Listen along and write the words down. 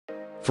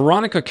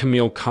Veronica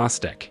Camille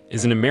Kostek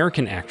is an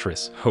American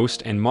actress,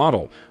 host, and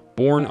model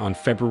born on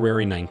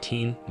February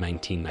 19,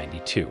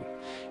 1992.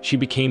 She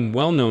became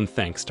well-known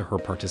thanks to her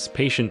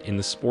participation in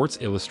the Sports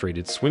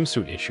Illustrated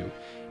Swimsuit Issue,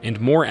 and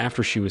more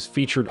after she was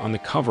featured on the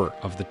cover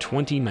of the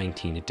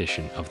 2019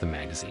 edition of the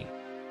magazine.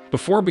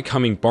 Before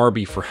becoming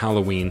Barbie for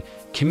Halloween,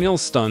 Camille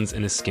stuns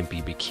in a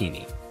skimpy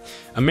bikini.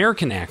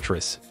 American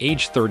actress,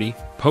 age 30,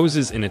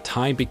 poses in a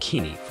tie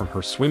bikini from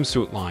her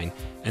swimsuit line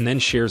and then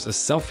shares a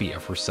selfie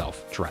of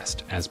herself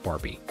dressed as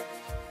Barbie.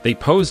 They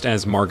posed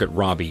as Margot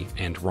Robbie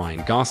and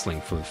Ryan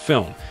Gosling for the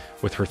film,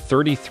 with her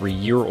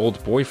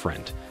 33-year-old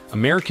boyfriend,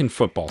 American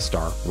football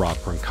star Rob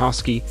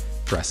Gronkowski,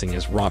 dressing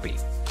as Robbie.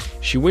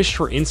 She wished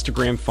her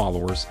Instagram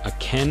followers a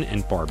Ken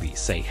and Barbie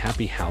say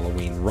Happy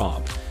Halloween.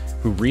 Rob,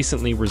 who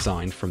recently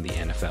resigned from the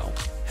NFL,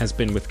 has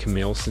been with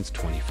Camille since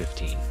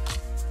 2015.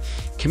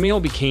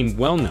 Camille became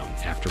well-known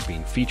after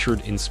being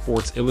featured in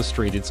Sports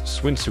Illustrated's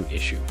Swimsuit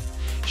Issue.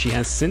 She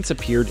has since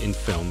appeared in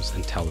films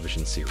and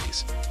television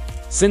series.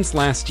 Since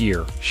last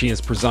year, she has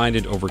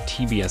presided over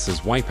TBS's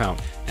Wipeout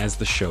as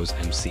the show's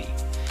MC.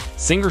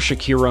 Singer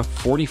Shakira,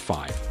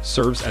 45,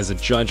 serves as a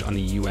judge on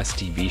the US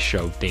TV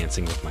show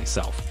Dancing with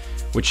Myself,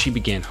 which she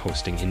began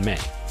hosting in May.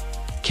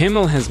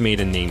 Camille has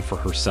made a name for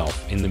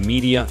herself in the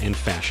media and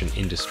fashion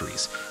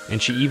industries, and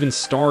she even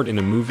starred in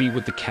a movie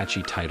with the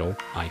catchy title,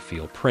 I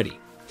Feel Pretty.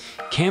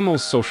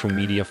 Camille's social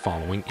media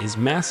following is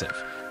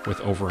massive, with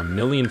over 1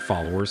 million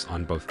followers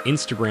on both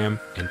Instagram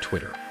and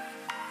Twitter.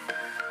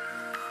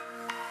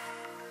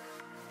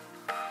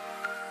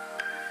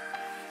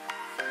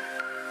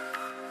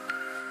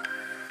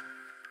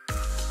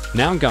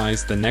 Now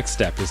guys, the next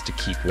step is to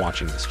keep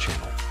watching this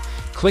channel.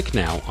 Click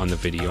now on the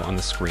video on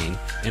the screen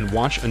and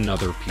watch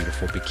another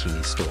beautiful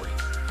bikini story.